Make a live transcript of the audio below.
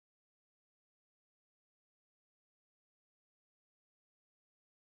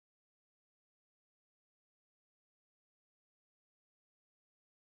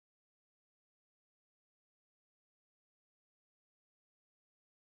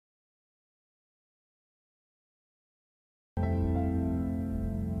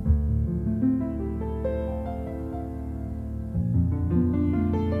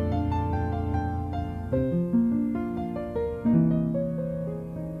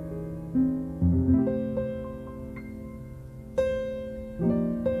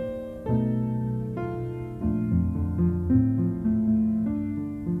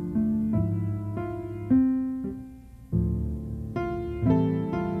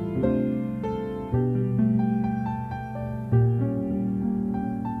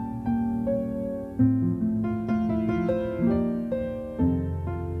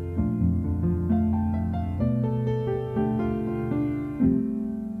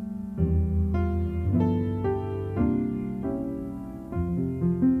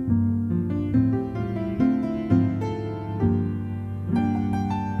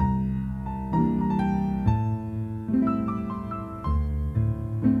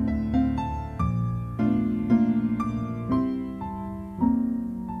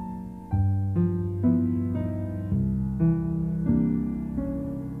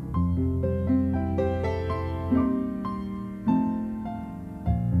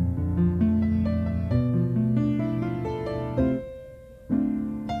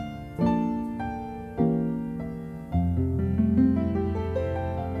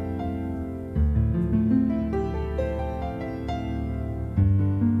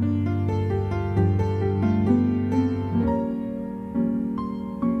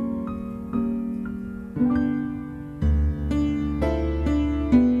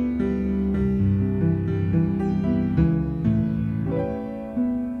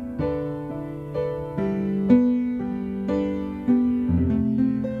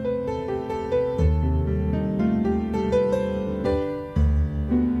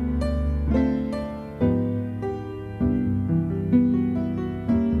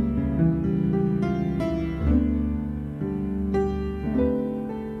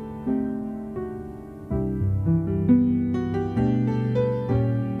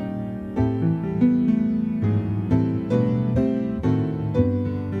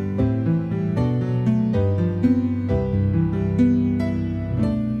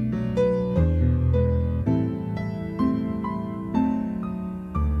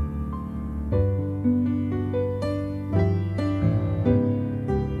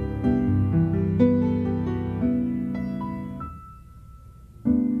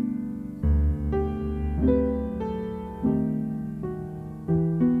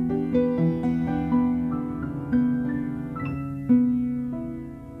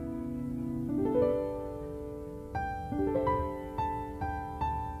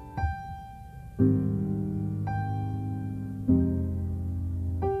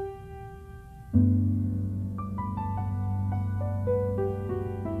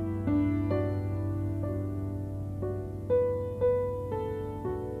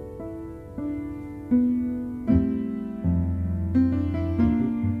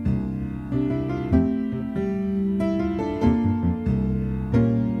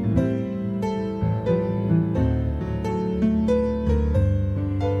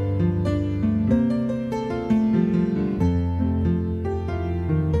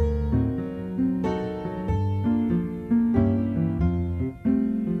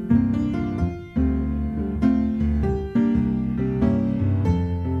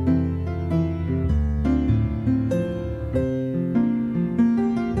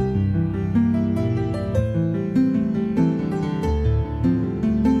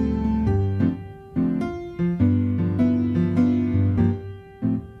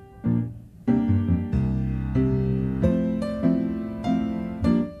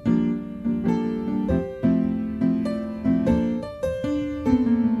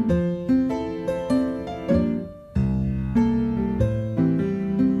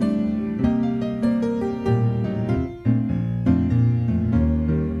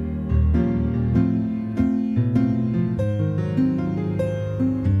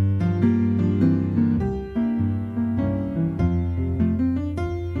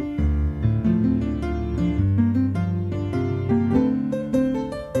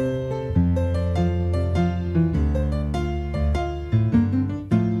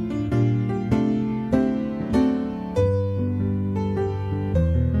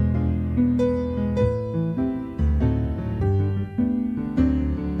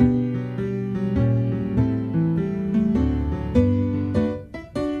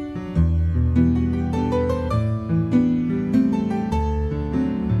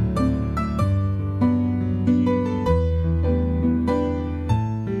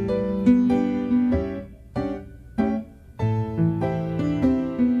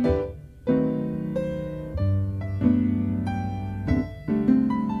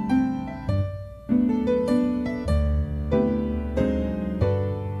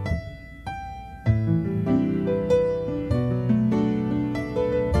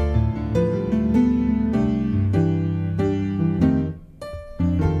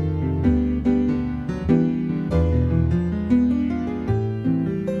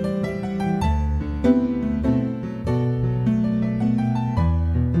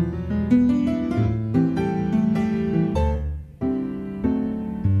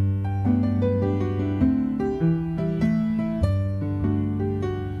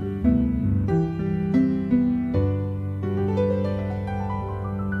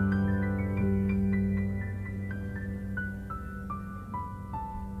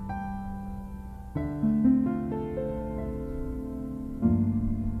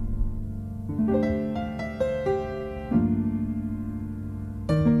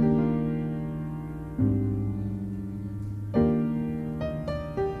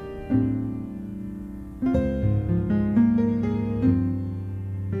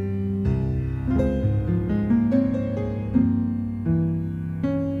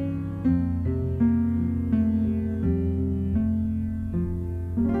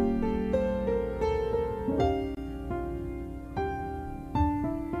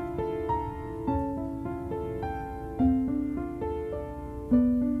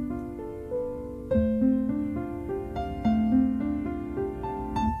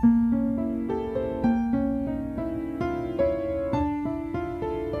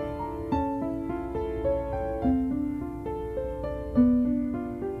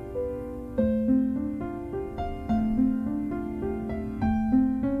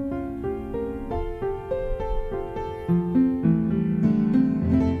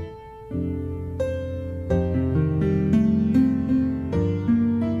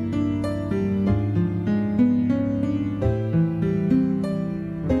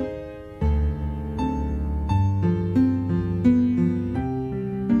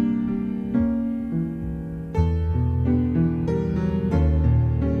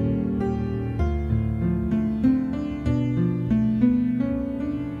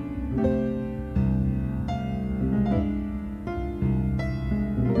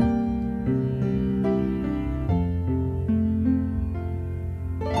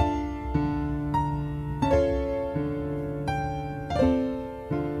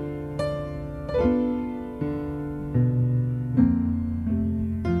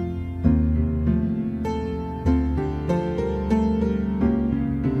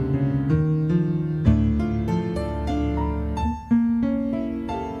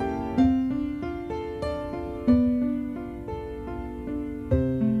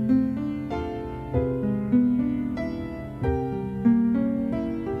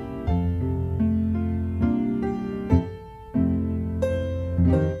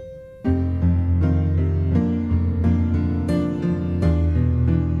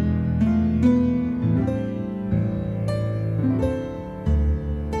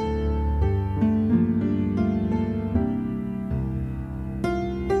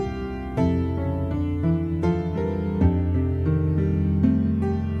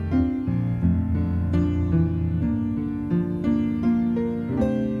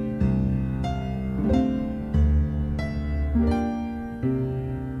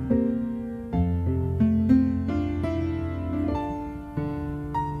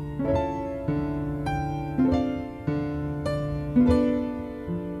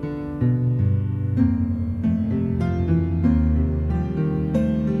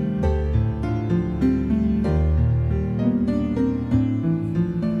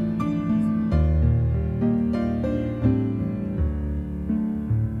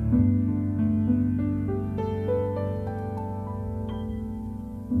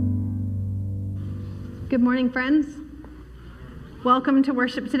Good morning, friends. Welcome to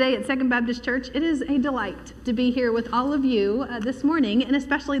worship today at Second Baptist Church. It is a delight to be here with all of you this morning, and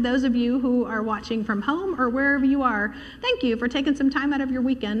especially those of you who are watching from home or wherever you are. Thank you for taking some time out of your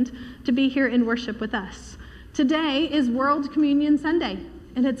weekend to be here in worship with us. Today is World Communion Sunday,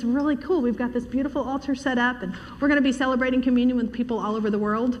 and it's really cool. We've got this beautiful altar set up, and we're going to be celebrating communion with people all over the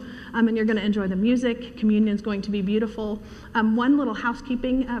world, and you're going to enjoy the music. Communion's going to be beautiful. One little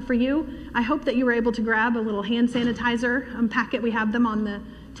housekeeping for you. I hope that you were able to grab a little hand sanitizer packet. We have them on the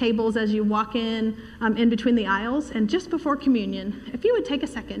tables as you walk in between the aisles. And just before communion, if you would take a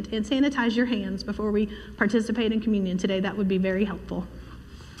second and sanitize your hands before we participate in communion today, that would be very helpful.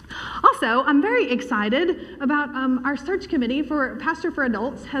 Also, I'm very excited about our search committee for Pastor for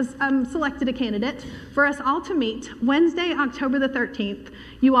Adults has selected a candidate for us all to meet Wednesday, October the 13th.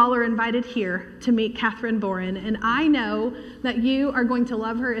 You all are invited here to meet Catherine Boren, and I know that you are going to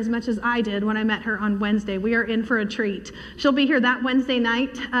love her as much as I did when I met her on Wednesday. We are in for a treat. She'll be here that Wednesday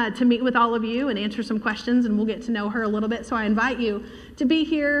night to meet with all of you and answer some questions, and we'll get to know her a little bit. So I invite you to be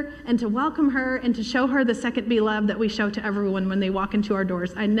here and to welcome her and to show her the second be love that we show to everyone when they walk into our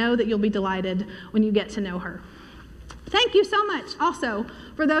doors. I know that you'll be delighted when you get to know her. Thank you so much also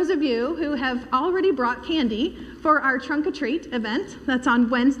for those of you who have already brought candy for our Trunk or Treat event. That's on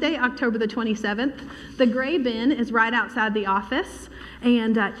Wednesday, October the 27th. The gray bin is right outside the office.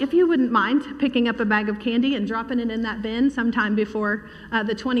 And if you wouldn't mind picking up a bag of candy and dropping it in that bin sometime before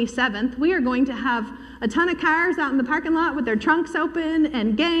the 27th, we are going to have a ton of cars out in the parking lot with their trunks open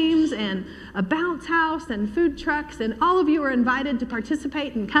and games and a bounce house and food trucks. And all of you are invited to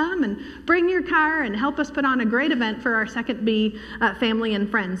participate and come and bring your car and help us put on a great event for our Second B family and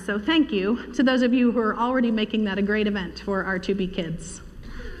friends. So thank you to those of you who are already making that a great event for our 2B kids.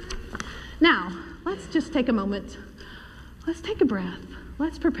 Now, let's just take a moment. Let's take a breath.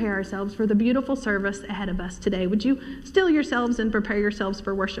 Let's prepare ourselves for the beautiful service ahead of us today. Would you still yourselves and prepare yourselves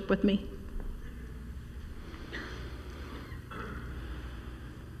for worship with me?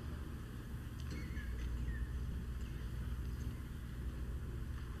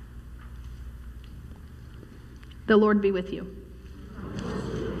 The Lord be with you.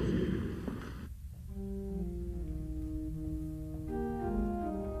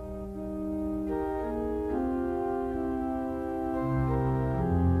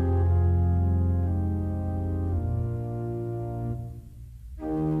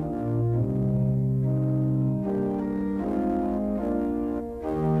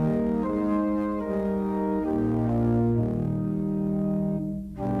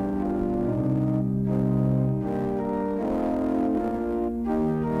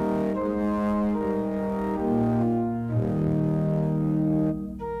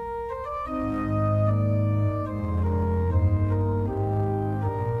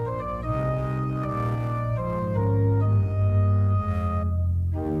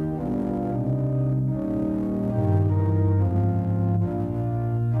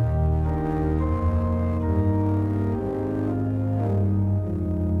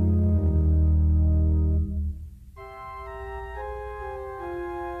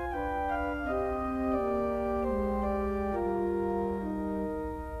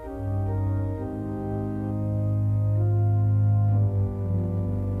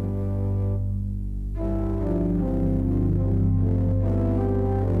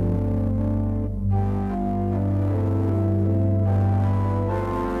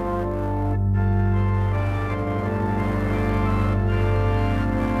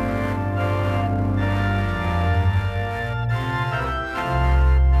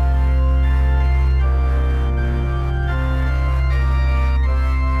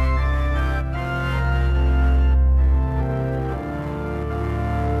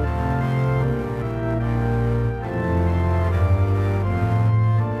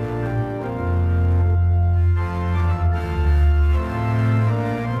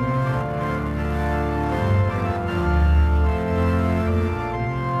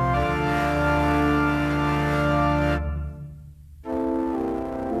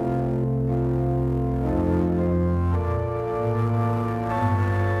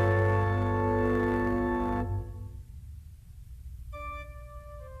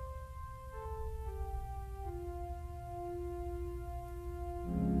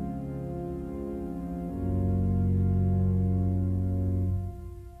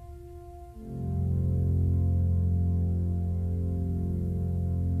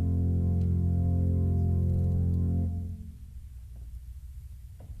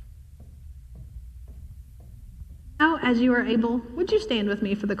 Now, as you are able, would you stand with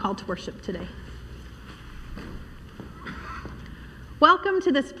me for the call to worship today? Welcome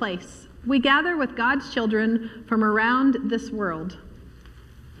to this place We gather with God's children from around this world,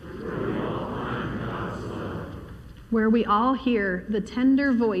 where we all hear the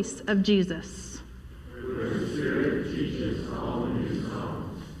tender voice of Jesus. Where the Spirit teaches all new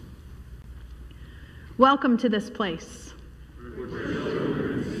songs. Welcome to this place,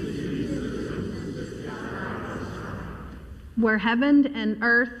 where heaven and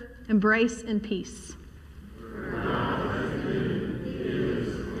earth embrace in peace.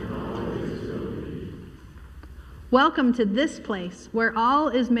 Welcome to this place where all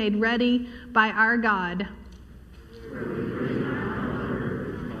is made ready by our God,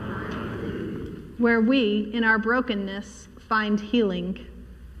 where we, in our brokenness, find healing.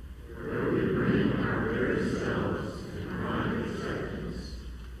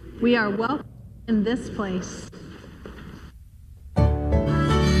 We are welcome in this place.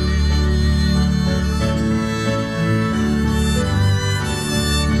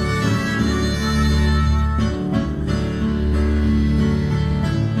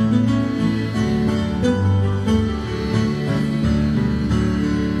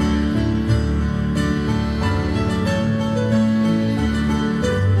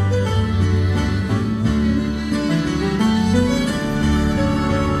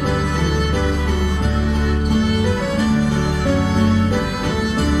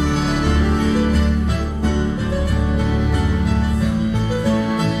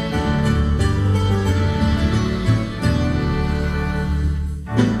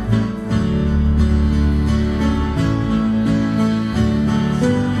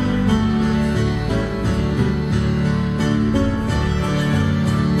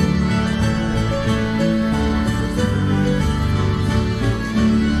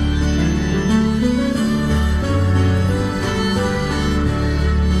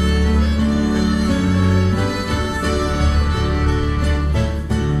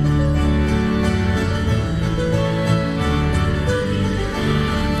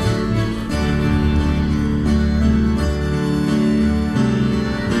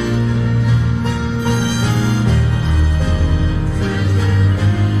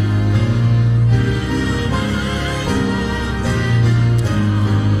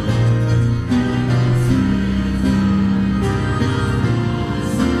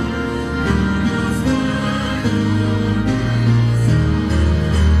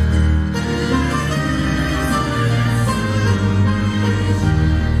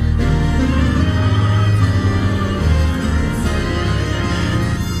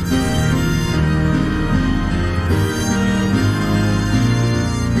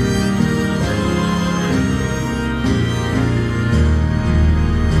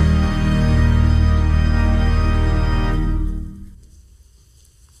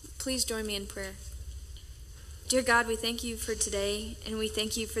 Please join me in prayer. Dear God, we thank you for today, and we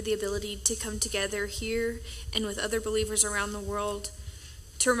thank you for the ability to come together here and with other believers around the world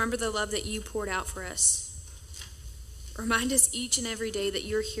to remember the love that you poured out for us. Remind us each and every day that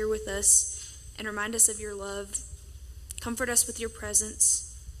you're here with us, and remind us of your love. Comfort us with your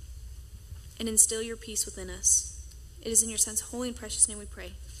presence, and instill your peace within us. It is in your Son's holy and precious name we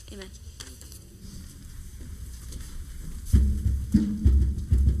pray. Amen.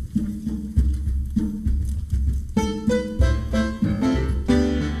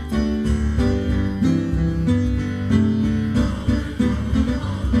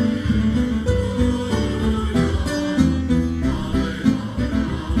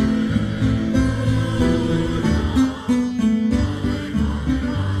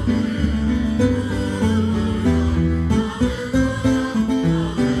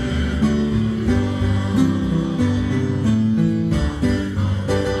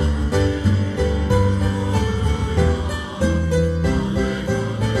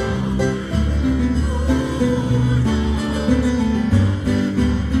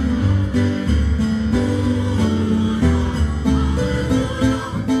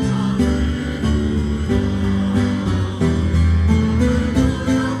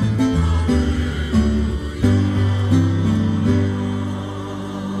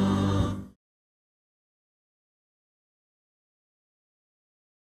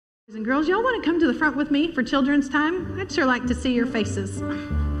 And girls, y'all want to come to the front with me for children's time? I'd sure like to see your faces.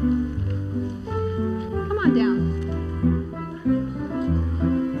 Come on down.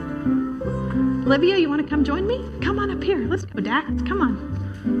 Olivia, you want to come join me? Come on up here. Let's go, Dax. Come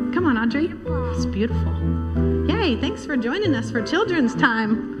on. Come on, Audrey. It's beautiful. Yay, thanks for joining us for children's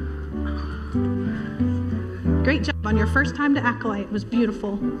time. Great job on your first time to Acolyte. It was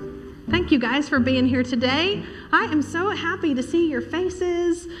beautiful. Thank you guys for being here today. I am so happy to see your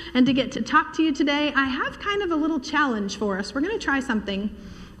faces and to get to talk to you today. I have kind of a little challenge for us. We're going to try something.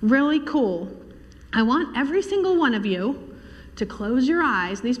 really cool. I want every single one of you to close your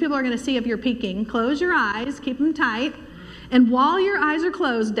eyes. These people are going to see if you're peeking. Close your eyes, keep them tight. And while your eyes are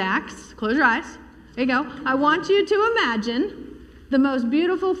closed, Dax, close your eyes. There you go. I want you to imagine the most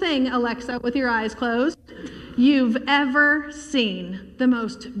beautiful thing, Alexa, with your eyes closed, you've ever seen. The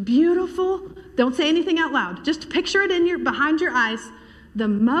most beautiful, don't say anything out loud. Just picture it behind your eyes. The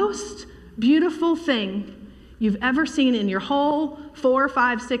most beautiful thing you've ever seen in your whole 4,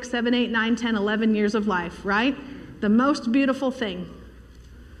 5, 6, 7, 8, 9, 10, 11 years of life, right? The most beautiful thing.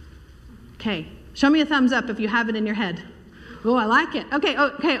 Okay, show me a thumbs up if you have it in your head. Oh, I like it. Okay,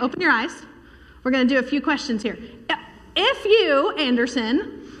 open your eyes. We're going to do a few questions here. If you,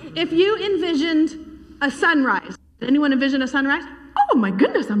 Anderson, if you envisioned a sunrise, did anyone envision a sunrise? Oh my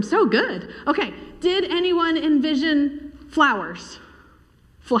goodness, I'm so good. Okay, did anyone envision flowers?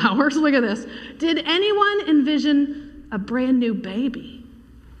 Flowers, look at this. Did anyone envision a brand new baby?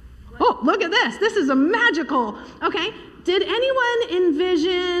 Oh, look at this. This is a magical. Okay, did anyone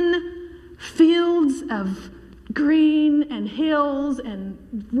envision fields of green and hills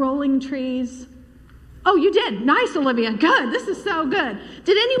and rolling trees? Oh, you did. Nice, Olivia. Good. This is so good.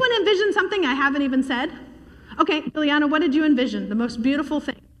 Did anyone envision something I haven't even said? Okay, Liliana, what did you envision? The most beautiful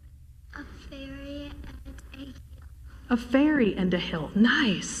thing? A fairy and a hill. A fairy and a hill.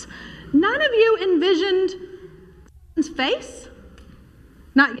 Nice. None of you envisioned his face?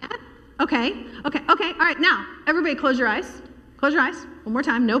 Not yet? Okay. All right, now, everybody close your eyes. Close your eyes. One more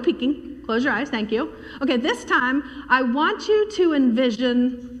time. No peeking. Close your eyes. Thank you. Okay, this time, I want you to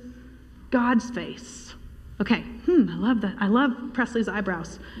envision God's face. Okay. I love that. I love Presley's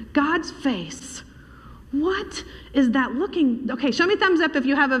eyebrows. God's face. What is that looking? Okay, show me thumbs up if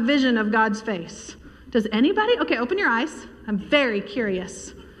you have a vision of God's face. Does anybody? Okay, open your eyes. I'm very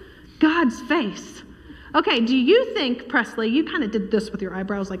curious. God's face. Okay, do you think, Presley, you kind of did this with your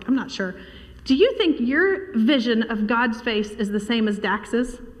eyebrows, like, I'm not sure. Do you think your vision of God's face is the same as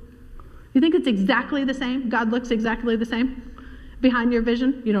Dax's? You think it's exactly the same? God looks exactly the same behind your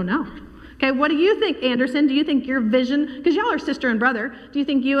vision? You don't know. Okay, what do you think, Anderson? Do you think your vision, because y'all are sister and brother, do you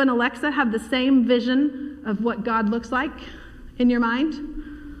think you and Alexa have the same vision of what God looks like in your mind?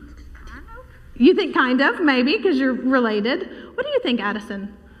 Kind of. You think kind of, maybe, because you're related. What do you think,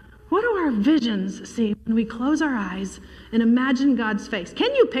 Addison? What do our visions see when we close our eyes and imagine God's face?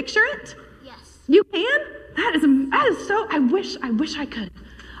 Can you picture it? Yes. You can? That is so, I wish I could.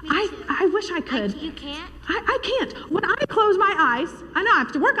 I wish I could. You can't? I can't. When I close my eyes, I know I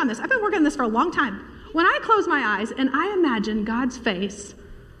have to work on this. I've been working on this for a long time. When I close my eyes and I imagine God's face,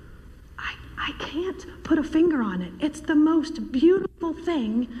 I can't put a finger on it. It's the most beautiful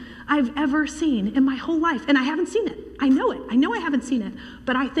thing I've ever seen in my whole life. And I haven't seen it. I know it. I know I haven't seen it.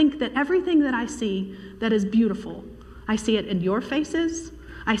 But I think that everything that I see that is beautiful, I see it in your faces.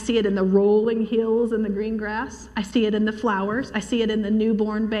 I see it in the rolling hills and the green grass. I see it in the flowers. I see it in the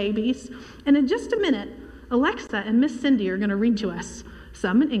newborn babies. And in just a minute, Alexa and Miss Cindy are going to read to us,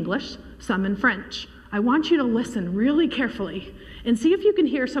 some in English, some in French. I want you to listen really carefully and see if you can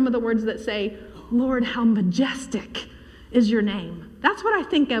hear some of the words that say, Lord, how majestic is your name. That's what I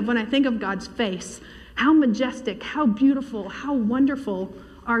think of when I think of God's face. How majestic, how beautiful, how wonderful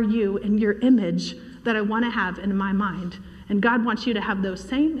are you in your image that I want to have in my mind. And God wants you to have those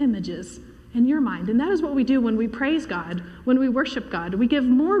same images in your mind. And that is what we do when we praise God, when we worship God. We give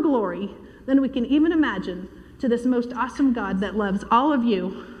more glory than we can even imagine to this most awesome God that loves all of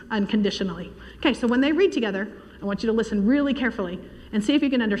you unconditionally. Okay, so when they read together, I want you to listen really carefully and see if you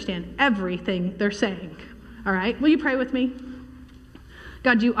can understand everything they're saying. All right, will you pray with me?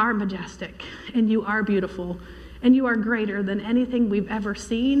 God, you are majestic, and you are beautiful, and you are greater than anything we've ever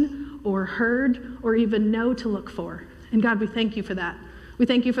seen or heard or even know to look for. And God, we thank you for that. We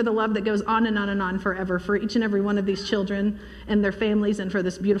thank you for the love that goes on and on and on forever for each and every one of these children and their families and for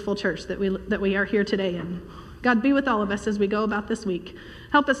this beautiful church that we are here today in. God, be with all of us as we go about this week.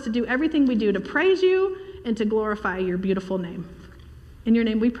 Help us to do everything we do to praise you and to glorify your beautiful name. In your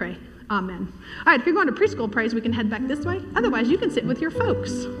name we pray. Amen. All right, if you're going to preschool praise, we can head back this way. Otherwise, you can sit with your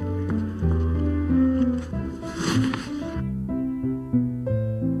folks.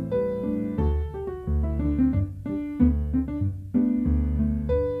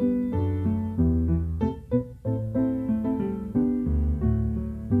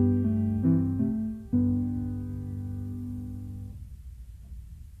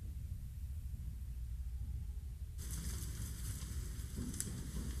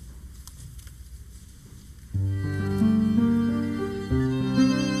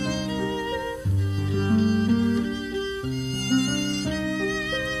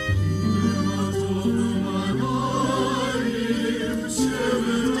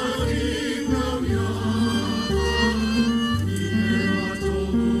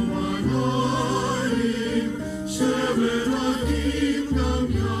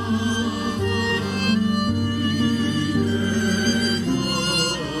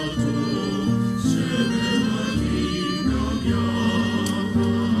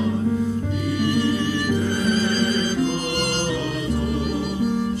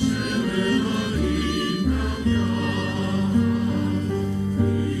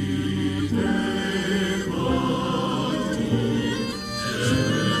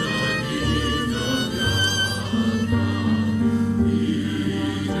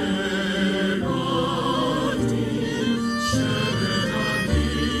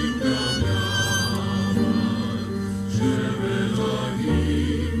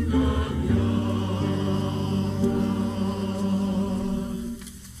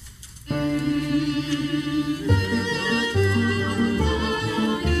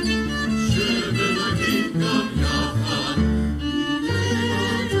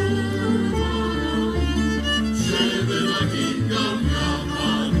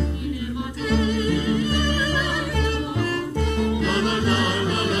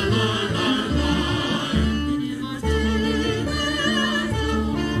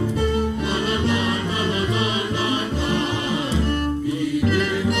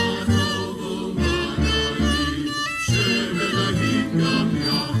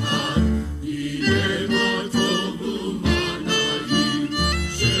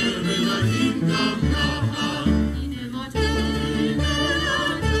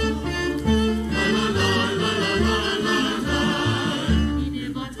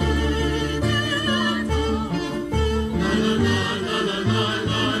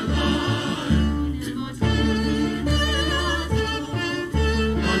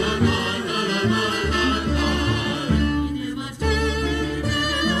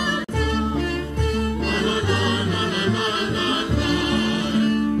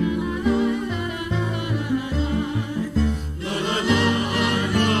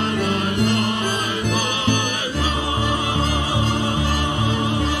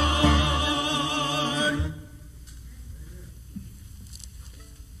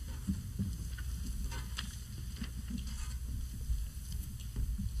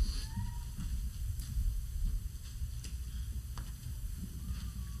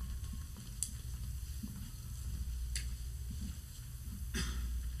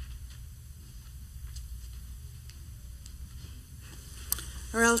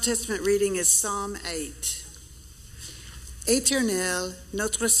 Our Old Testament reading is Psalm 8. Éternel,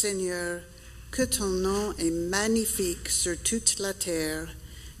 notre Seigneur, que ton nom est magnifique sur toute la terre.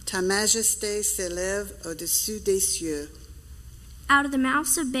 Ta majesté s'élève au-dessus des cieux. Out of the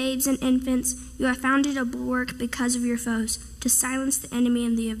mouths of babes and infants, you have founded a bulwark because of your foes, to silence the enemy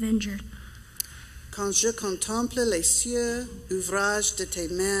and the avenger. Quand je contemple les cieux, ouvrage de tes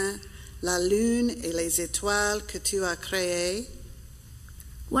mains, la lune et les étoiles que tu as créées.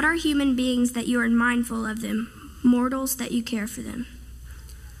 What are human beings that you are mindful of them, mortals that you care for them?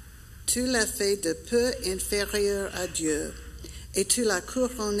 Tu l'as fait de peu inférieur à Dieu, et tu l'as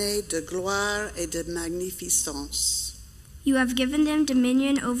couronné de gloire et de magnificence. You have given them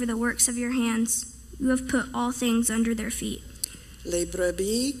dominion over the works of your hands. You have put all things under their feet. Les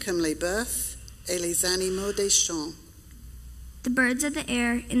brebis comme les bœufs et les animaux des champs. The birds of the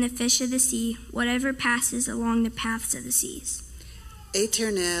air and the fish of the sea, whatever passes along the paths of the seas.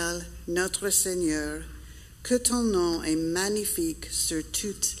 Éternel, notre Seigneur, que ton nom est magnifique sur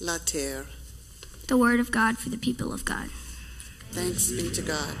toute la terre. The word of God for the people of God. Thanks be to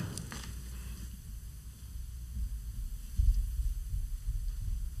God.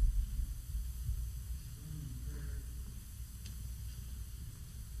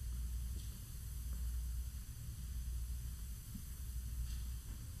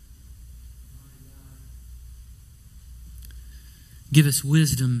 Give us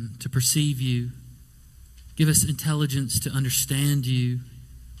wisdom to perceive you. Give us intelligence to understand you.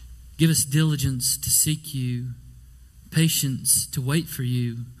 Give us diligence to seek you, patience to wait for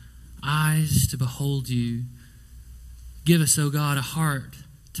you, eyes to behold you. Give us, O God, a heart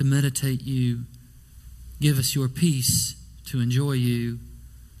to meditate you. Give us your peace to enjoy you.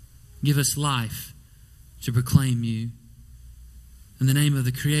 Give us life to proclaim you. In the name of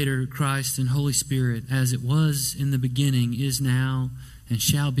the Creator, Christ, and Holy Spirit, as it was in the beginning, is now, and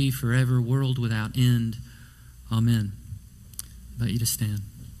shall be forever, world without end. Amen. I invite you to stand.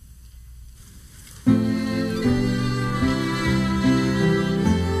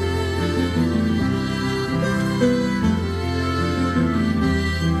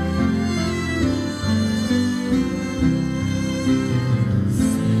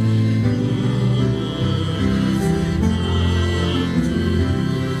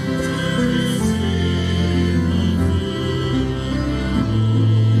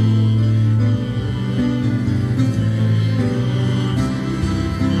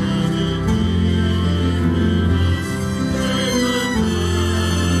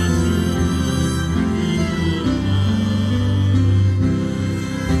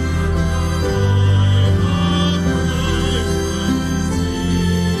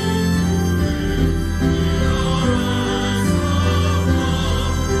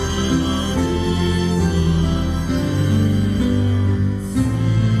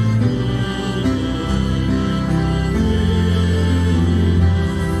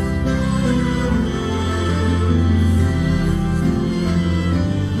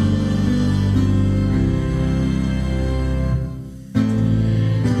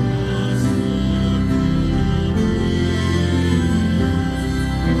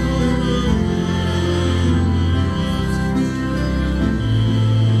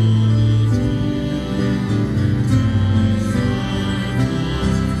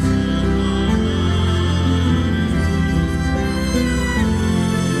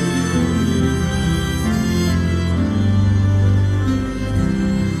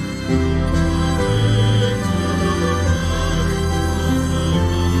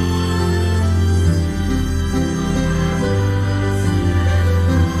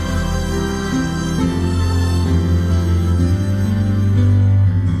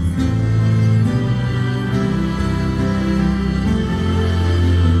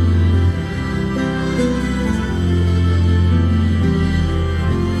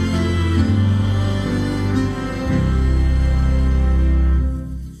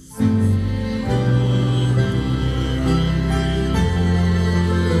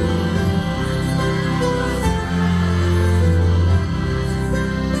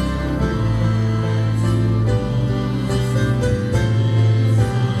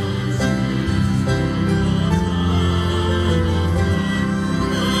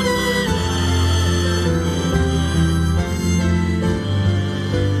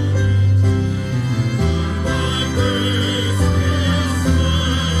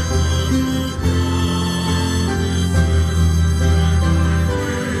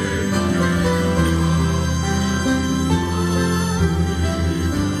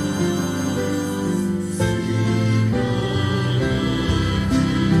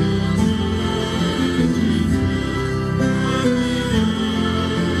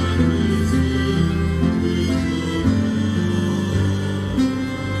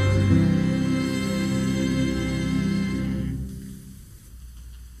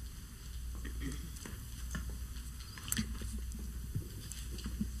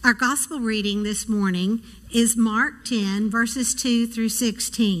 Our gospel reading this morning is Mark 10, verses 2 through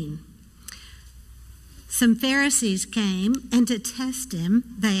 16. Some Pharisees came, and to test him,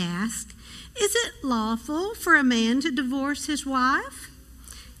 they asked, "Is it lawful for a man to divorce his wife?"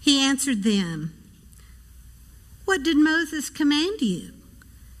 He answered them, "What did Moses command you?"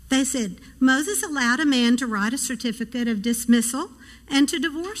 They said, "Moses allowed a man to write a certificate of dismissal and to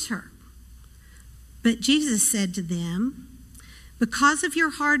divorce her." But Jesus said to them, "Because of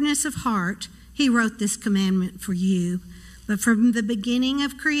your hardness of heart, he wrote this commandment for you. But from the beginning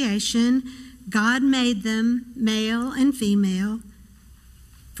of creation, God made them male and female.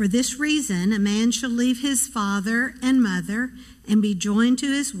 For this reason, a man shall leave his father and mother and be joined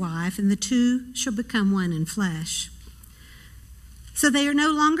to his wife, and the two shall become one in flesh. So they are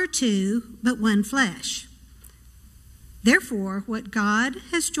no longer two, but one flesh. Therefore, what God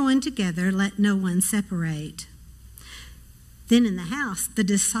has joined together, let no one separate." Then in the house, the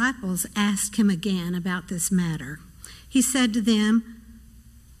disciples asked him again about this matter. He said to them,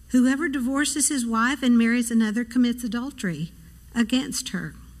 "Whoever divorces his wife and marries another commits adultery against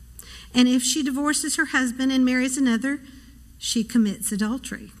her. And if she divorces her husband and marries another, she commits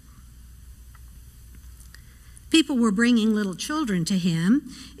adultery." People were bringing little children to him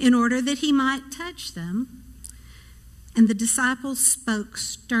in order that he might touch them, and the disciples spoke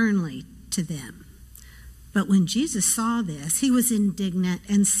sternly to them. But when Jesus saw this, he was indignant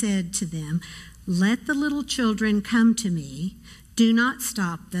and said to them, "Let the little children come to me. Do not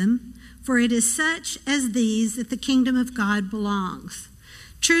stop them, for it is such as these that the kingdom of God belongs.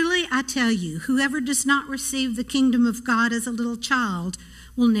 Truly, I tell you, whoever does not receive the kingdom of God as a little child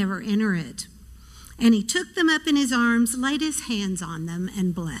will never enter it." And he took them up in his arms, laid his hands on them,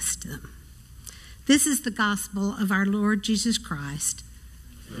 and blessed them. This is the gospel of our Lord Jesus Christ.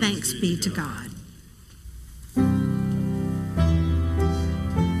 Thanks be to God.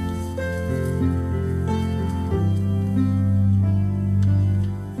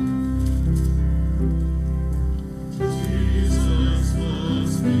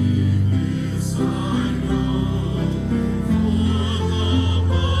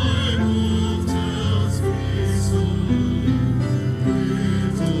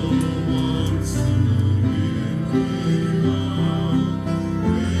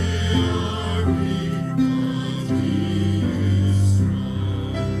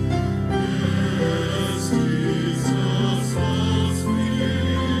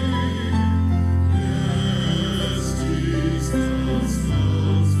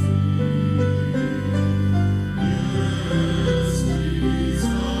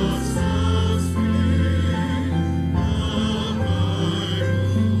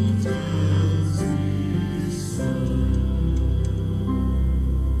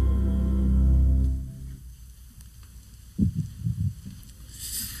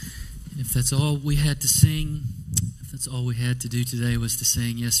 If that's all we had to sing, if that's all we had to do today was to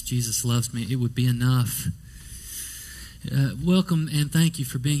sing, "Yes, Jesus loves me," it would be enough. Welcome and thank you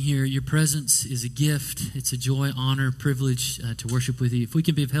for being here. Your presence is a gift. It's a joy, honor, privilege to worship with you. If we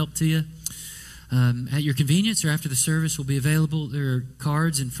can be of help to you, at your convenience or after the service will be available. There are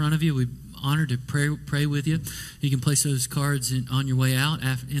cards in front of you. We're honored to pray with you. You can place those cards on your way out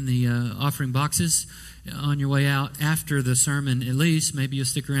in the offering boxes on your way out after the sermon at least. Maybe you'll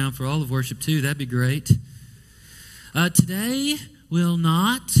stick around for all of worship too. That'd be great. Today will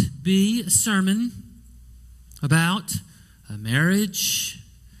not be a sermon about marriage,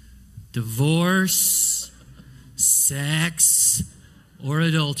 divorce, sex, or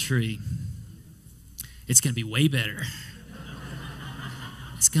adultery. It's going to be way better.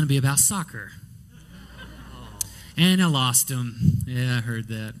 It's going to be about soccer. And I lost him. Yeah, I heard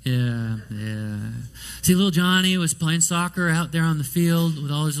that. Yeah. See, little Johnny was playing soccer out there on the field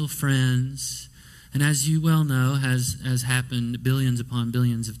with all his little friends. And as you well know, has happened billions upon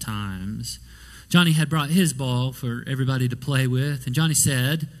billions of times, Johnny had brought his ball for everybody to play with. And Johnny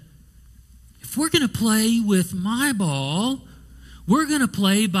said, "If we're going to play with my ball, we're going to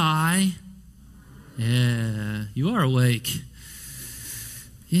play by..." Yeah, you are awake.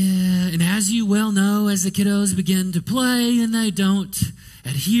 Yeah, and as you well know, as the kiddos begin to play and they don't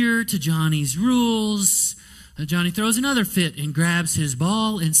adhere to Johnny's rules, Johnny throws another fit and grabs his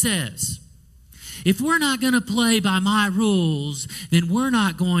ball and says, "If we're not going to play by my rules, then we're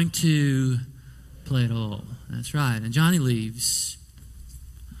not going to play at all." That's right. And Johnny leaves.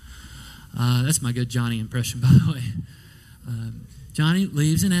 That's my good Johnny impression, by the way. Johnny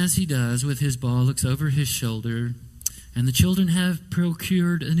leaves, and as he does with his ball, looks over his shoulder, and the children have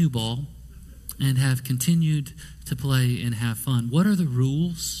procured a new ball and have continued to play and have fun. What are the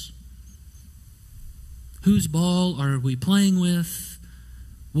rules? Whose ball are we playing with?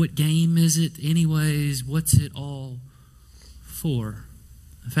 What game is it anyways? What's it all for?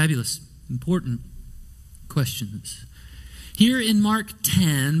 Fabulous, important questions. Here in Mark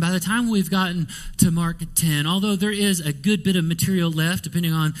 10, by the time we've gotten to Mark 10, although there is a good bit of material left,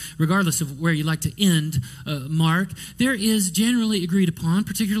 regardless of where you like to end Mark, there is generally agreed upon,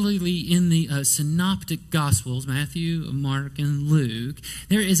 particularly in the synoptic Gospels, Matthew, Mark, and Luke,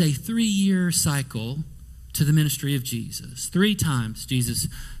 there is a 3-year cycle to the ministry of Jesus. 3 times Jesus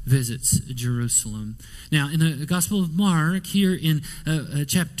visits Jerusalem. Now, in the Gospel of Mark, here in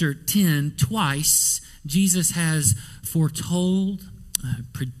chapter 10, twice Jesus has foretold,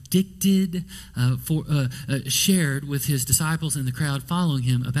 predicted, shared with his disciples and the crowd following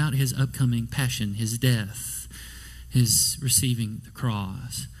him about his upcoming passion, his death, his receiving the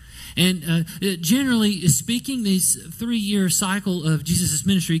cross. And generally speaking, this 3-year cycle of Jesus'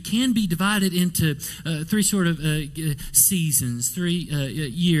 ministry can be divided into 3 sort of seasons, 3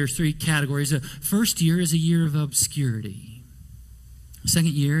 years, 3 categories. The first year is a year of obscurity. The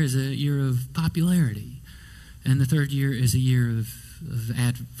second year is a year of popularity. And the third year is a year of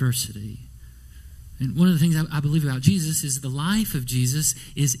adversity. And one of the things I believe about Jesus is the life of Jesus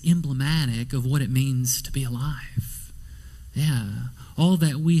is emblematic of what it means to be alive. Yeah. All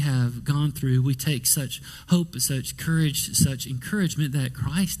that we have gone through, we take such hope, such courage, such encouragement that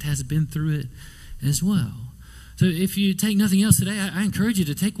Christ has been through it as well. So if you take nothing else today, I encourage you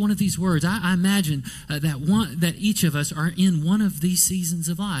to take one of these words. I imagine that each of us are in one of these seasons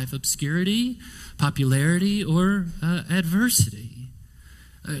of life: obscurity, popularity, or adversity.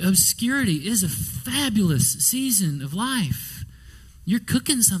 Obscurity is a fabulous season of life. You're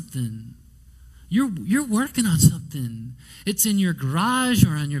cooking something. You're working on something. It's in your garage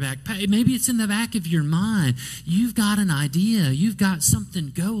or on your back. Maybe it's in the back of your mind. You've got an idea. You've got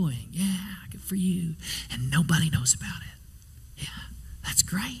something going. Yeah, good for you. And nobody knows about it. Yeah, that's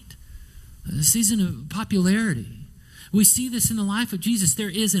great. The season of popularity. We see this in the life of Jesus. There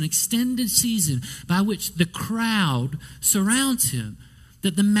is an extended season by which the crowd surrounds him,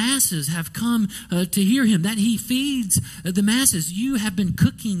 that the masses have come to hear him, that he feeds the masses. You have been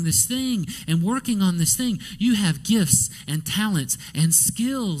cooking this thing and working on this thing. You have gifts and talents and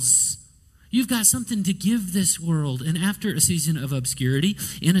skills. You've got something to give this world. And after a season of obscurity,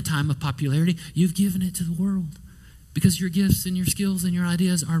 in a time of popularity, you've given it to the world. Because your gifts and your skills and your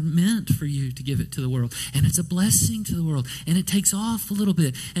ideas are meant for you to give it to the world. And it's a blessing to the world. And it takes off a little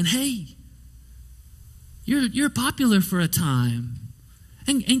bit. And hey, you're popular for a time.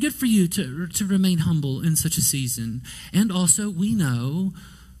 And good for you to remain humble in such a season. And also, we know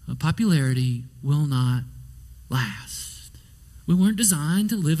popularity will not last. We weren't designed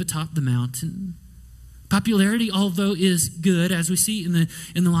to live atop the mountain. Popularity, although is good, as we see in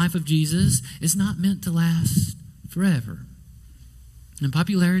the life of Jesus, is not meant to last forever. And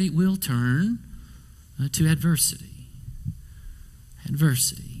popularity will turn to adversity.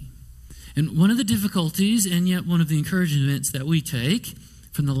 Adversity. And one of the difficulties, and yet one of the encouragements that we take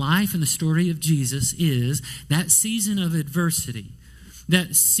from the life and the story of Jesus is that season of adversity.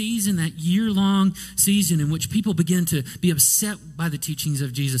 That season, that year-long season in which people begin to be upset by the teachings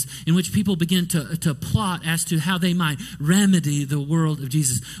of Jesus, in which people begin to plot as to how they might remedy the world of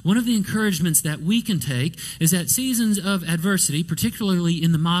Jesus. One of the encouragements that we can take is that seasons of adversity, particularly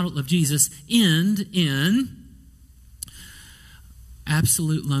in the model of Jesus, end in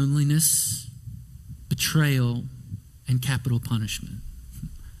absolute loneliness, betrayal, and capital punishment.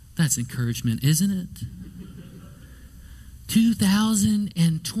 That's encouragement, isn't it?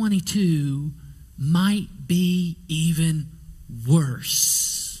 2022 might be even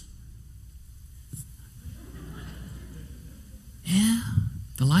worse. Yeah,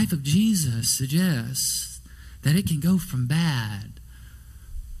 the life of Jesus suggests that it can go from bad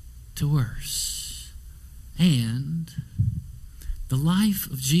to worse. And the life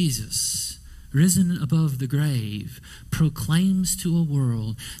of Jesus, risen above the grave, proclaims to a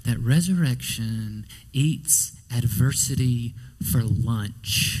world that resurrection eats adversity for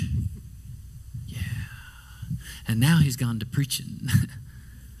lunch. Yeah. And now he's gone to preaching.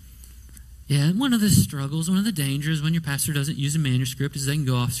 Yeah, one of the struggles, one of the dangers when your pastor doesn't use a manuscript is they can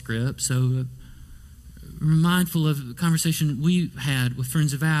go off script. So we're mindful of a conversation we had with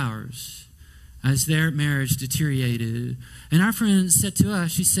friends of ours as their marriage deteriorated. And our friend said to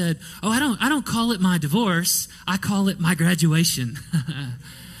us, she said, "Oh, I don't call it my divorce. I call it my graduation."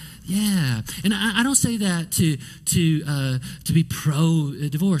 Yeah. And I don't say that to be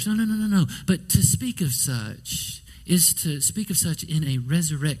pro-divorce. No. But to speak of such is to speak of such in a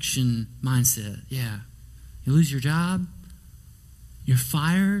resurrection mindset. Yeah. You lose your job. You're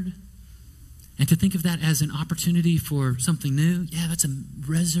fired. And to think of that as an opportunity for something new, yeah, that's a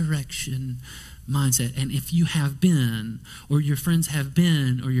resurrection mindset. And if you have been, or your friends have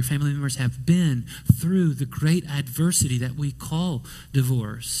been, or your family members have been through the great adversity that we call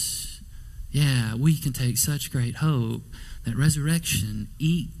divorce, yeah, we can take such great hope that resurrection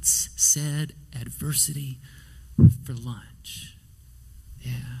eats said adversity for lunch.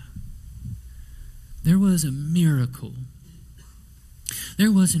 Yeah. There was a miracle.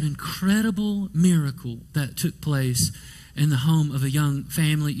 There was an incredible miracle that took place in the home of a young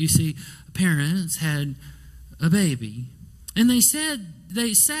family. You see, parents had a baby, and they said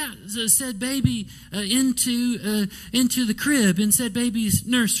baby into the crib in said baby's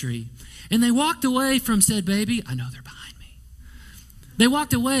nursery, and they walked away from said baby. I know they're behind me. They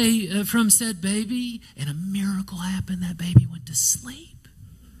walked away from said baby, and a miracle happened. That baby went to sleep.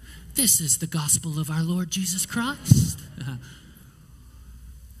 This is the gospel of our Lord Jesus Christ.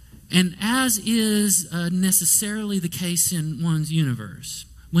 And as is necessarily the case in one's universe,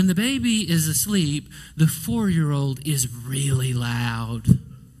 when the baby is asleep, the 4-year-old is really loud.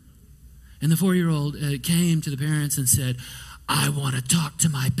 And the 4-year-old came to the parents and said, I want to talk to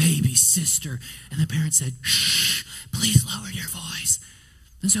my baby sister. And the parents said, shh, please lower your voice.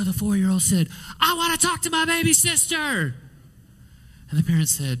 And so the 4-year-old said, I want to talk to my baby sister. And the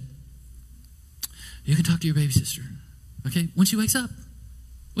parents said, you can talk to your baby sister, okay, when she wakes up.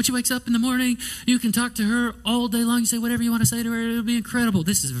 When she wakes up in the morning, you can talk to her all day long. You say whatever you want to say to her. It'll be incredible.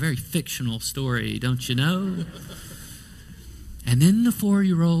 This is a very fictional story, don't you know? And then the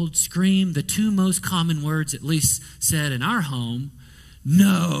 4-year-old screamed the 2 most common words, at least said in our home,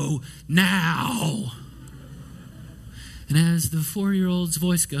 no, now. And as the 4-year-old's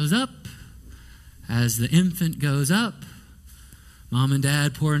voice goes up, as the infant goes up, Mom and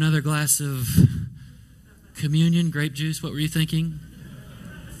Dad pour another glass of communion, grape juice. What were you thinking?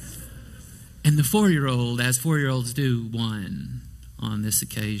 And the 4-year-old, as 4-year-olds do, won on this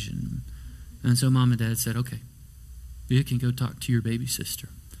occasion. And so Mom and Dad said, okay, you can go talk to your baby sister.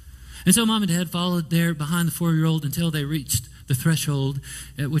 And so Mom and Dad followed there behind the 4-year-old until they reached the threshold,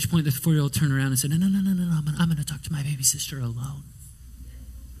 at which point the 4-year-old turned around and said, no, I'm going to talk to my baby sister alone.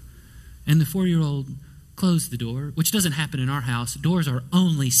 And the 4-year-old closed the door, which doesn't happen in our house. Doors are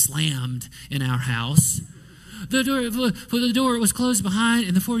only slammed in our house. The door was closed behind,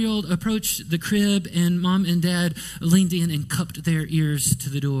 and the 4-year-old approached the crib, and Mom and Dad leaned in and cupped their ears to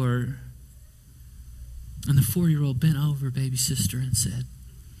the door. And the 4-year-old bent over baby sister and said,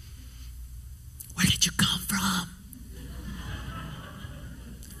 where did you come from?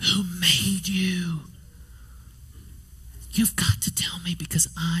 Who made you? You've got to tell me because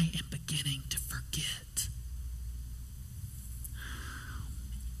I am beginning to forget.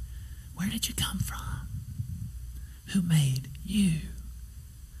 Where did you come from? Who made you?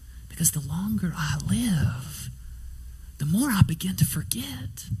 Because the longer I live, the more I begin to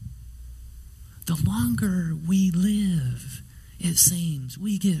forget. The longer we live, it seems,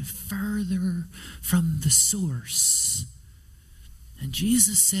 we get further from the source. And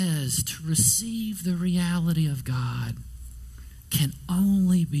Jesus says to receive the reality of God can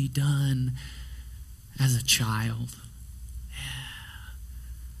only be done as a child.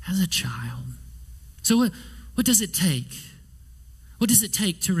 Yeah, as a child. So what does it take? What does it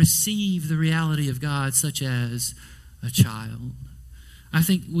take to receive the reality of God such as a child? I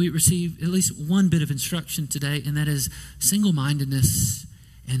think we receive at least one bit of instruction today, and that is single-mindedness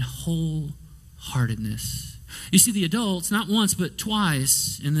and wholeheartedness. You see, the adults, not once but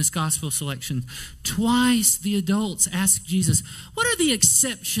twice in this gospel selection, twice the adults ask Jesus, what are the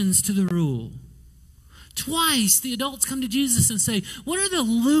exceptions to the rule? Twice the adults come to Jesus and say, what are the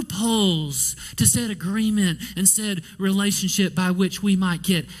loopholes to said agreement and said relationship by which we might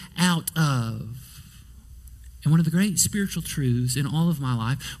get out of? And one of the great spiritual truths in all of my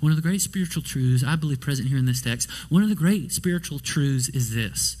life, one of the great spiritual truths I believe present here in this text, one of the great spiritual truths is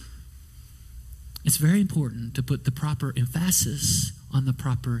this. It's very important to put the proper emphasis on the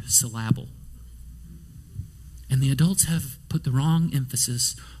proper syllable. And the adults have put the wrong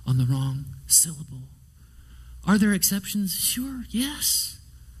emphasis on the wrong syllable. Are there exceptions? Sure, yes.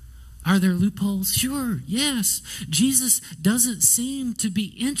 Are there loopholes? Sure, yes. Jesus doesn't seem to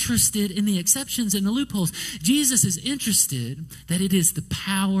be interested in the exceptions and the loopholes. Jesus is interested that it is the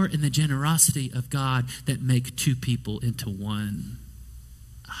power and the generosity of God that make 2 people into one.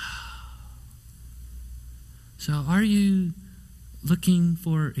 So are you looking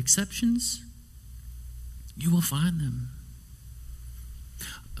for exceptions? You will find them.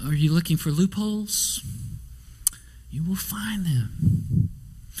 Are you looking for loopholes? You will find them.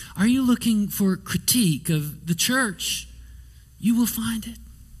 Are you looking for critique of the church? You will find it.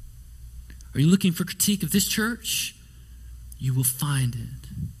 Are you looking for critique of this church? You will find it.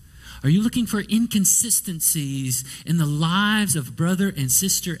 Are you looking for inconsistencies in the lives of brother and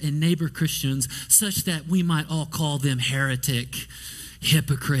sister and neighbor Christians such that we might all call them heretic,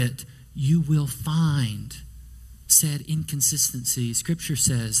 hypocrite? You will find said inconsistencies. Scripture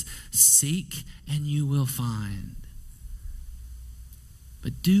says, seek and you will find.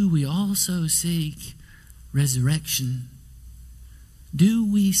 But do we also seek resurrection?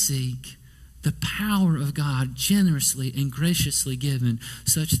 Do we seek the power of God generously and graciously given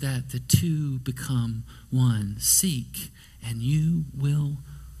such that the two become one? Seek and you will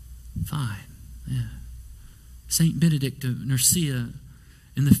find. Yeah. Saint Benedict of Nursia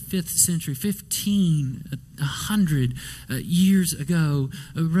in the 5th century, 1500 years ago,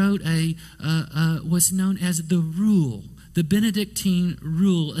 wrote what's known as the Rule, the Benedictine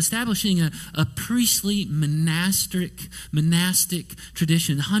Rule, establishing a priestly monastic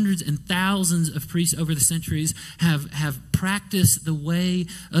tradition. Hundreds and thousands of priests over the centuries have practiced the way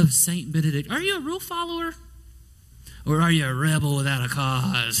of Saint Benedict. Are you a rule follower? Or are you a rebel without a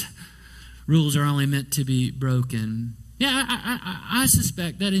cause? Rules are only meant to be broken. Yeah, I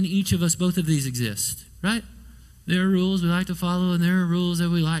suspect that in each of us, both of these exist, right? There are rules we like to follow, and there are rules that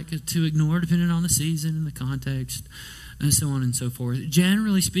we like to ignore depending on the season and the context, and so on and so forth.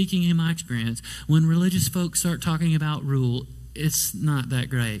 Generally speaking, in my experience, when religious folks start talking about rule, it's not that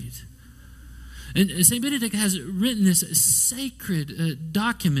great. And St. Benedict has written this sacred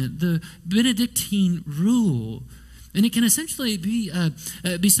document, the Benedictine Rule. And it can essentially be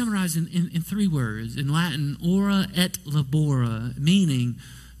summarized in 3 words. In Latin, ora et labora, meaning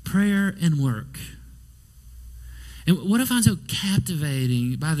prayer and work. And what I find so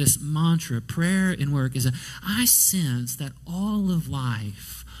captivating by this mantra, prayer and work, is that I sense that all of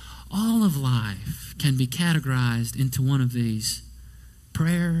life can be categorized into one of these: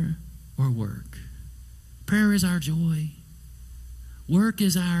 prayer or work. Prayer is our joy. Work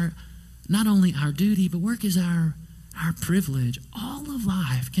is not only our duty, but work is our privilege. All of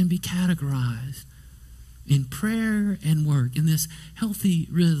life can be categorized in prayer and work, in this healthy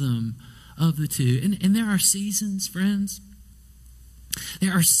rhythm of the two. And there are seasons, friends.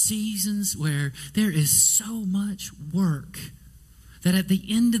 There are seasons where there is so much work that at the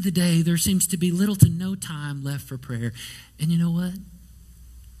end of the day, there seems to be little to no time left for prayer. And you know what?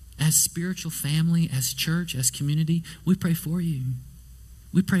 As spiritual family, as church, as community, we pray for you.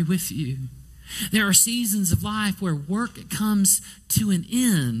 We pray with you. There are seasons of life where work comes to an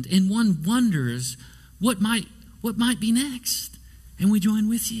end and one wonders what might be next. And we join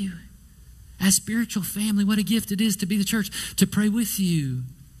with you. As spiritual family, what a gift it is to be the church, to pray with you.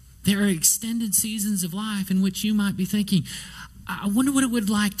 There are extended seasons of life in which you might be thinking, I wonder what it would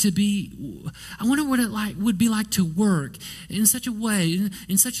like to be. I wonder what it would be like to work in such a way,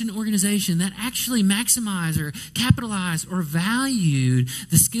 in such an organization that actually maximize or capitalize or valued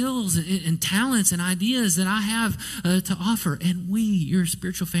the skills and talents and ideas that I have to offer. And we, your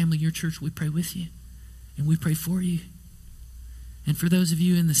spiritual family, your church, we pray with you and we pray for you. And for those of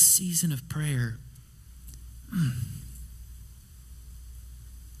you in the season of prayer,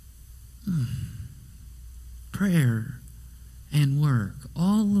 prayer and work,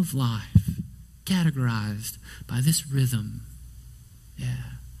 all of life categorized by this rhythm.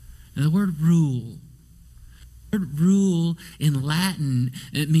 Yeah. Now the word rule in Latin,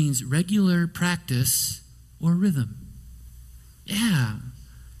 it means regular practice or rhythm. Yeah.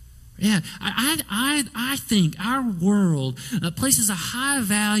 Yeah. I think our world places a high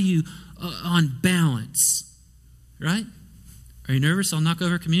value on balance. Right? Are you nervous I'll knock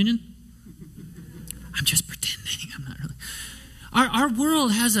over communion? I'm just pretending. I'm not really. Our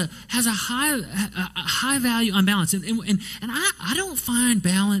world has a high value on balance, and I don't find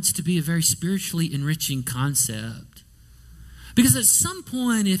balance to be a very spiritually enriching concept, because at some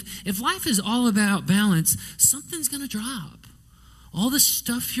point, if life is all about balance, something's going to drop. All the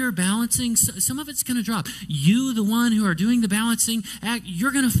stuff you're balancing, some of it's going to drop. You, the one who are doing the balancing act,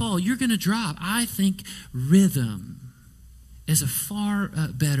 you're going to fall. You're going to drop. I think rhythm is a far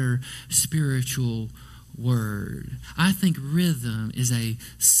better spiritual word. I think rhythm is a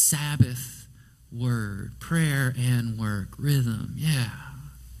Sabbath word. Prayer and work. Rhythm. Yeah.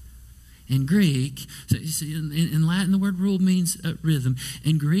 In Greek, in Latin, the word rule means rhythm.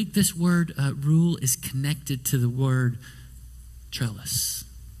 In Greek, this word rule is connected to the word trellis.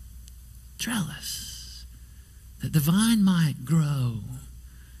 Trellis. That the vine might grow.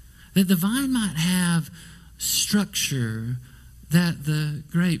 That the vine might have structure. That the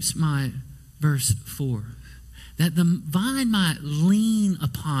grapes might burst forth. That the vine might lean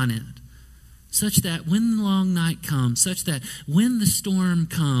upon it, such that when the long night comes, such that when the storm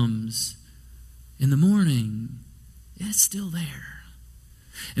comes, in the morning, it's still there.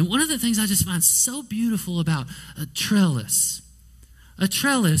 And one of the things I just find so beautiful about a trellis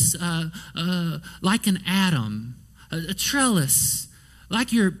like an atom, a trellis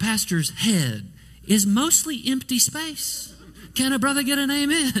like your pastor's head is mostly empty space. Can a brother get an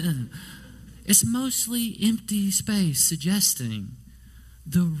amen? It's mostly empty space, suggesting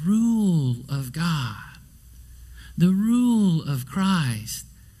the rule of God, the rule of Christ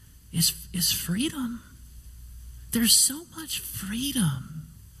is freedom. There's so much freedom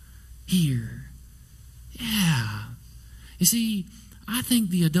here. Yeah. You see, I think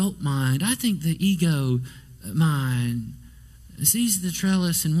the adult mind, I think the ego mind sees the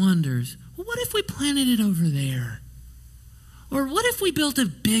trellis and wonders, well, what if we planted it over there? Or what if we built a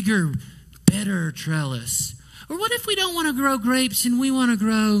bigger, better trellis? Or what if we don't want to grow grapes and we want to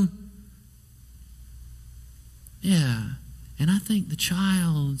grow... Yeah. And I think the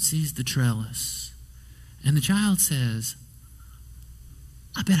child sees the trellis. And the child says,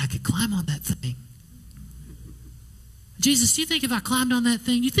 I bet I could climb on that thing. Jesus, do you think if I climbed on that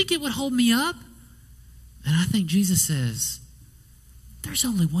thing, you think it would hold me up? And I think Jesus says, there's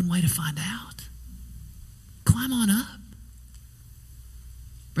only one way to find out. Climb on up.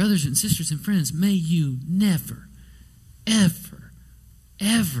 Brothers and sisters and friends, may you never, ever,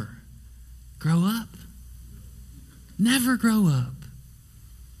 ever grow up. Never grow up.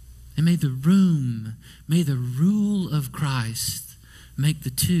 And may the rule of Christ make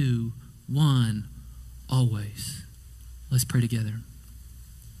the two one always. Let's pray together.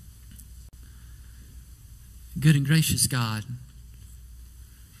 Good and gracious God,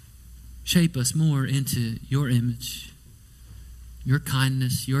 shape us more into your image, your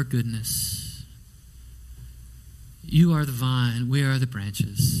kindness, your goodness. You are the vine, we are the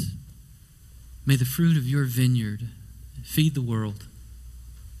branches. May the fruit of your vineyard feed the world.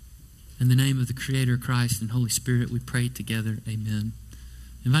 In the name of the Creator, Christ, and Holy Spirit, we pray together. Amen.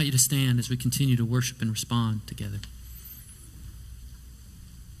 I invite you to stand as we continue to worship and respond together.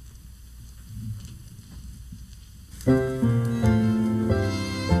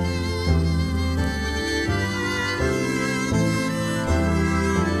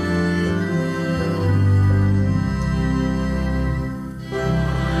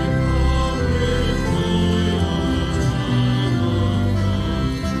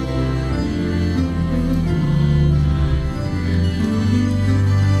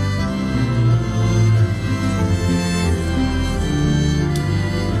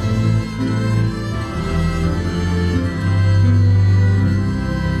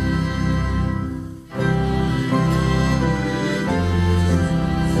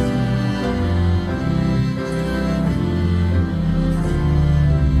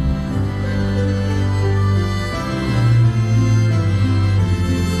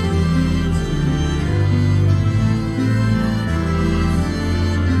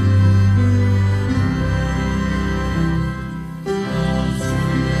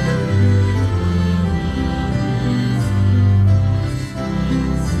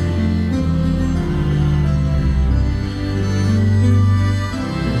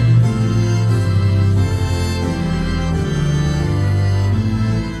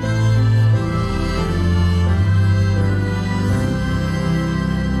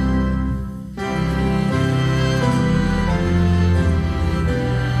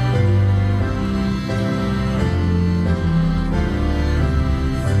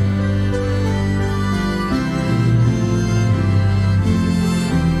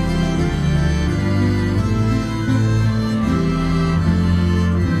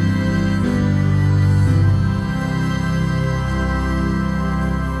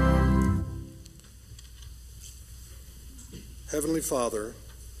 Heavenly Father,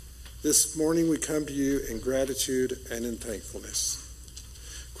 this morning we come to you in gratitude and in thankfulness.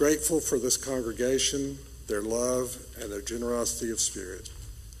 Grateful for this congregation, their love, and their generosity of spirit.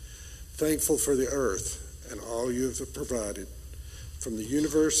 Thankful for the earth and all you have provided, from the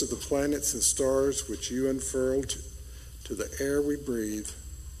universe of the planets and stars which you unfurled to the air we breathe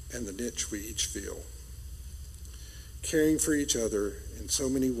and the niche we each feel. Caring for each other in so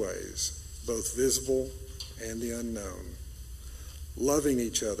many ways, both visible and the unknown. Loving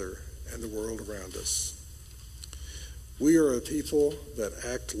each other and the world around us. We are a people that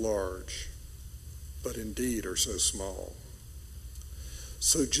act large, but indeed are so small.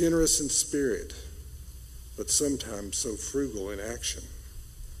 So generous in spirit, but sometimes so frugal in action.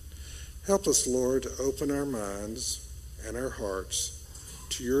 Help us, Lord, to open our minds and our hearts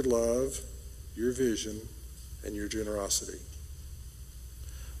to your love, your vision, and your generosity.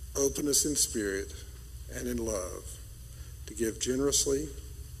 Open us in spirit and in love, to give generously,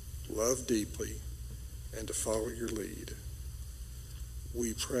 love deeply, and to follow your lead.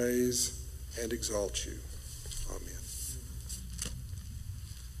 We praise and exalt you. Amen.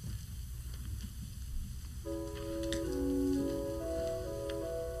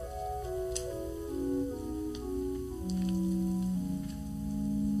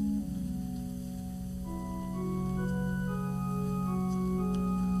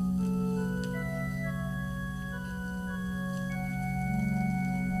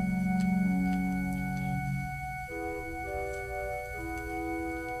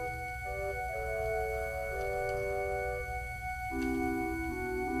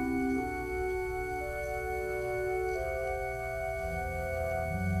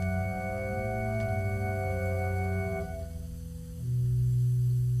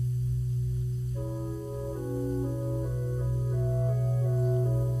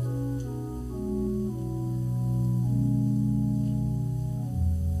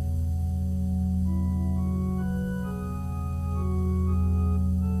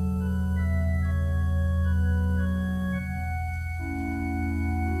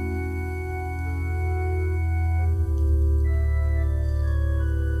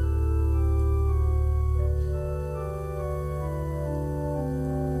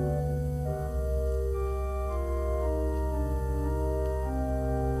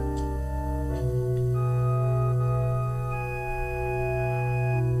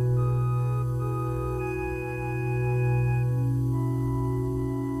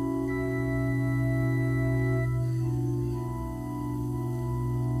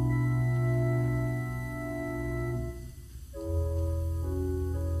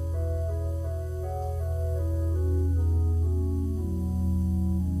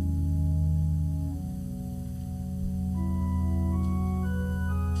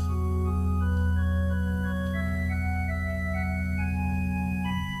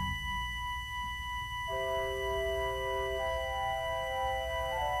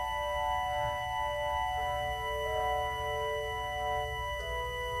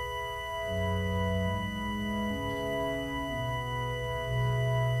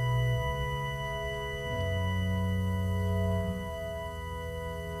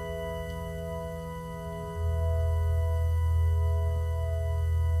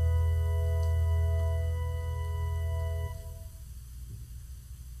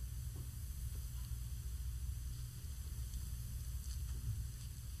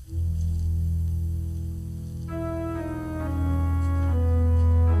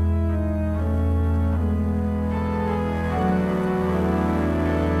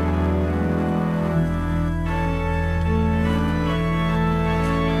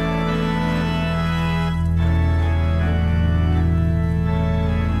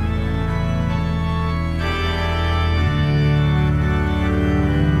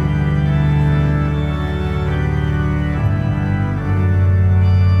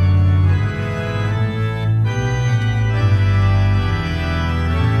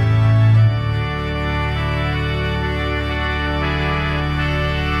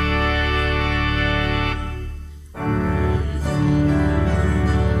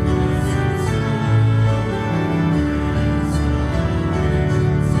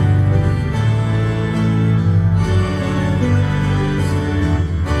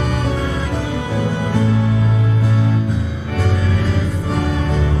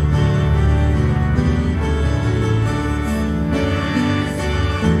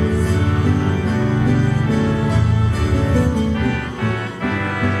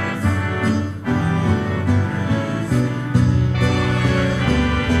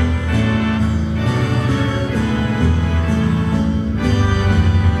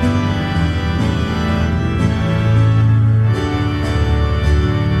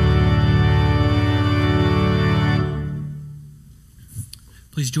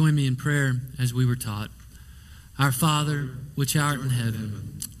 Please join me in prayer as we were taught. Our Father, which art in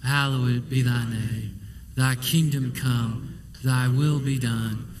heaven, hallowed be thy name. Thy kingdom come, thy will be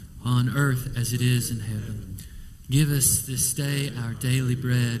done, on earth as it is in heaven. Give us this day our daily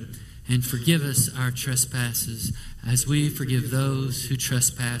bread, and forgive us our trespasses, as we forgive those who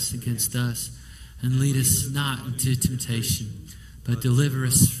trespass against us. And lead us not into temptation, but deliver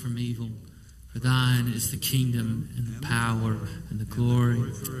us from evil. For thine is the kingdom and the power and the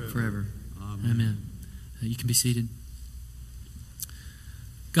glory forever. Amen. You can be seated.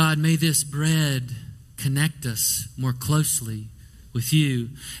 God, may this bread connect us more closely with you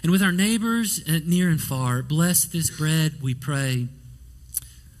and with our neighbors near and far. Bless this bread, we pray.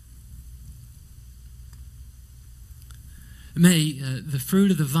 May the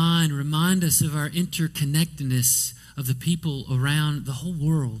fruit of the vine remind us of our interconnectedness of the people around the whole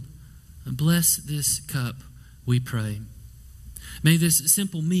world. Bless this cup, we pray. May this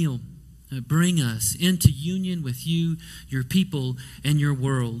simple meal bring us into union with you, your people, and your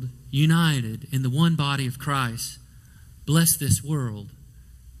world, united in the one body of Christ. Bless this world,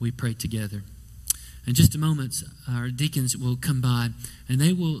 we pray together. In just a moment, our deacons will come by and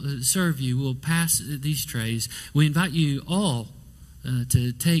they will serve you. We'll pass these trays. We invite you all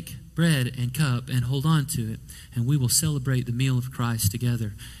to take bread and cup and hold on to it, and we will celebrate the meal of Christ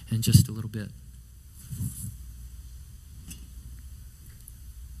together in just a little bit.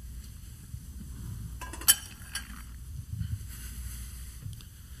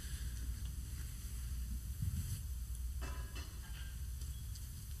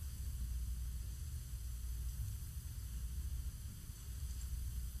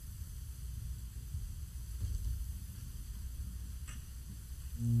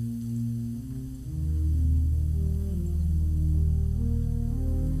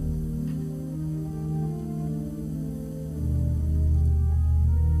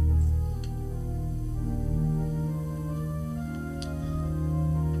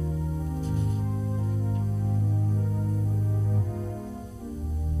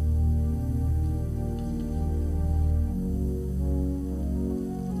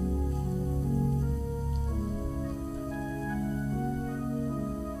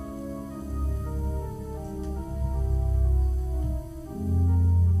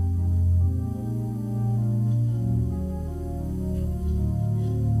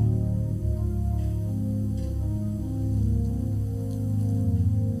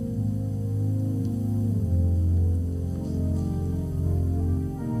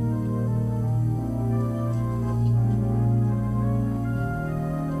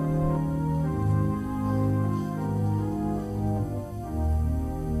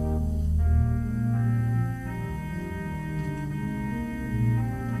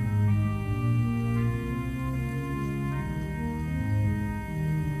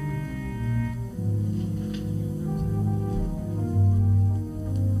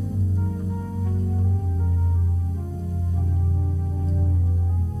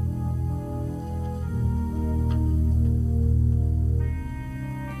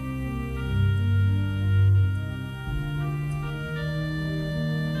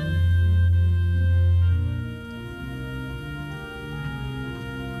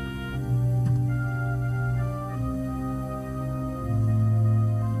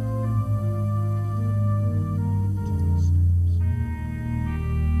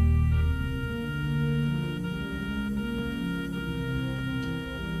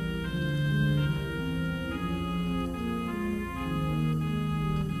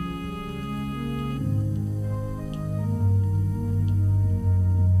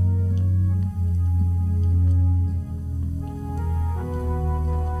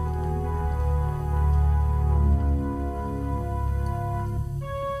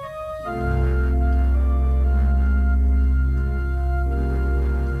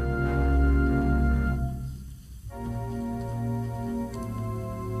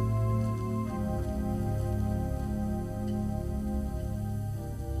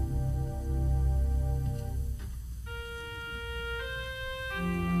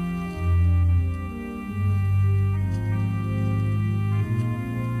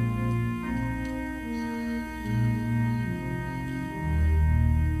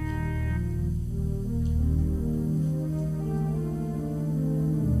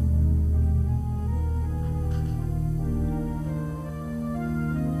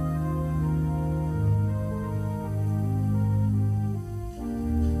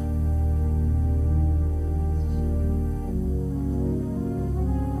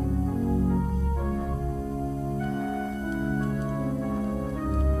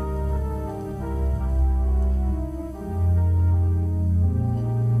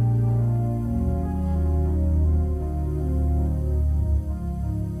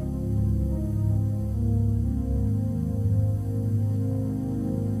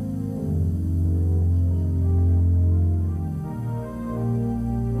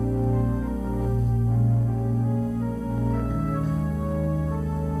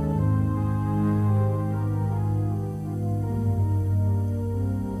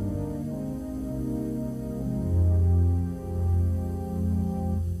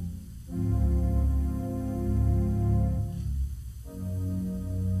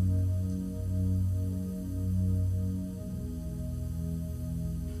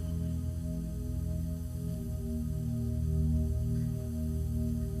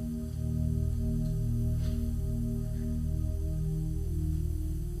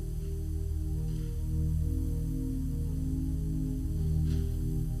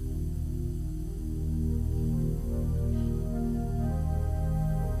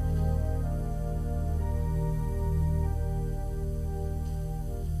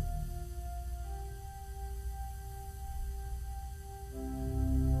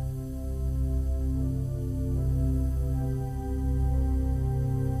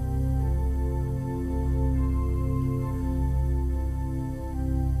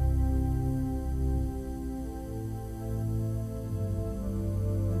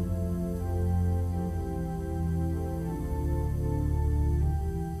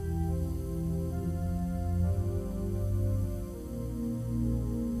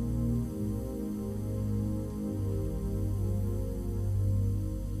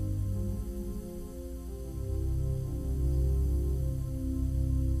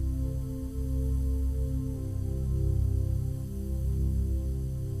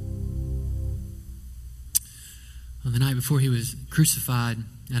 On the night before he was crucified,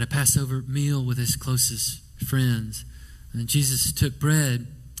 at a Passover meal with his closest friends, and Jesus took bread,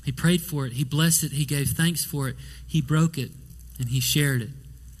 he prayed for it, he blessed it, he gave thanks for it, he broke it, and he shared it.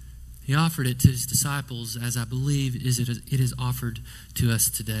 He offered it to his disciples, as I believe it is offered to us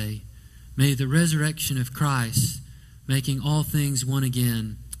today. May the resurrection of Christ, making all things one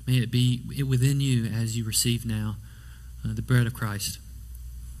again, may it be within you as you receive now the bread of Christ.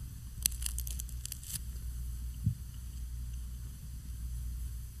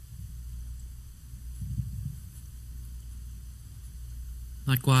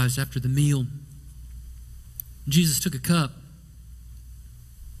 Likewise, after the meal, Jesus took a cup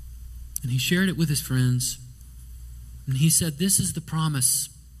and he shared it with his friends. And he said, "This is the promise,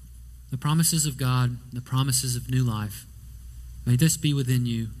 the promises of God, the promises of new life. May this be within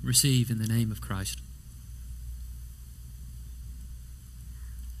you. Receive in the name of Christ."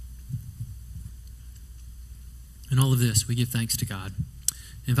 In all of this, we give thanks to God.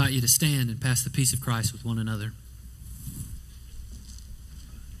 I invite you to stand and pass the peace of Christ with one another.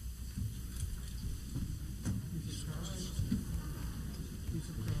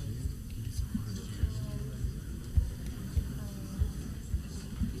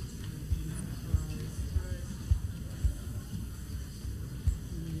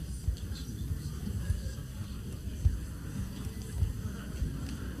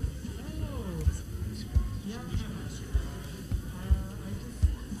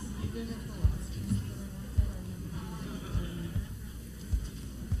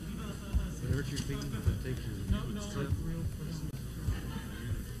 Hurt your feet, but take your step. How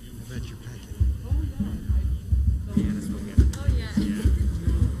about your packet?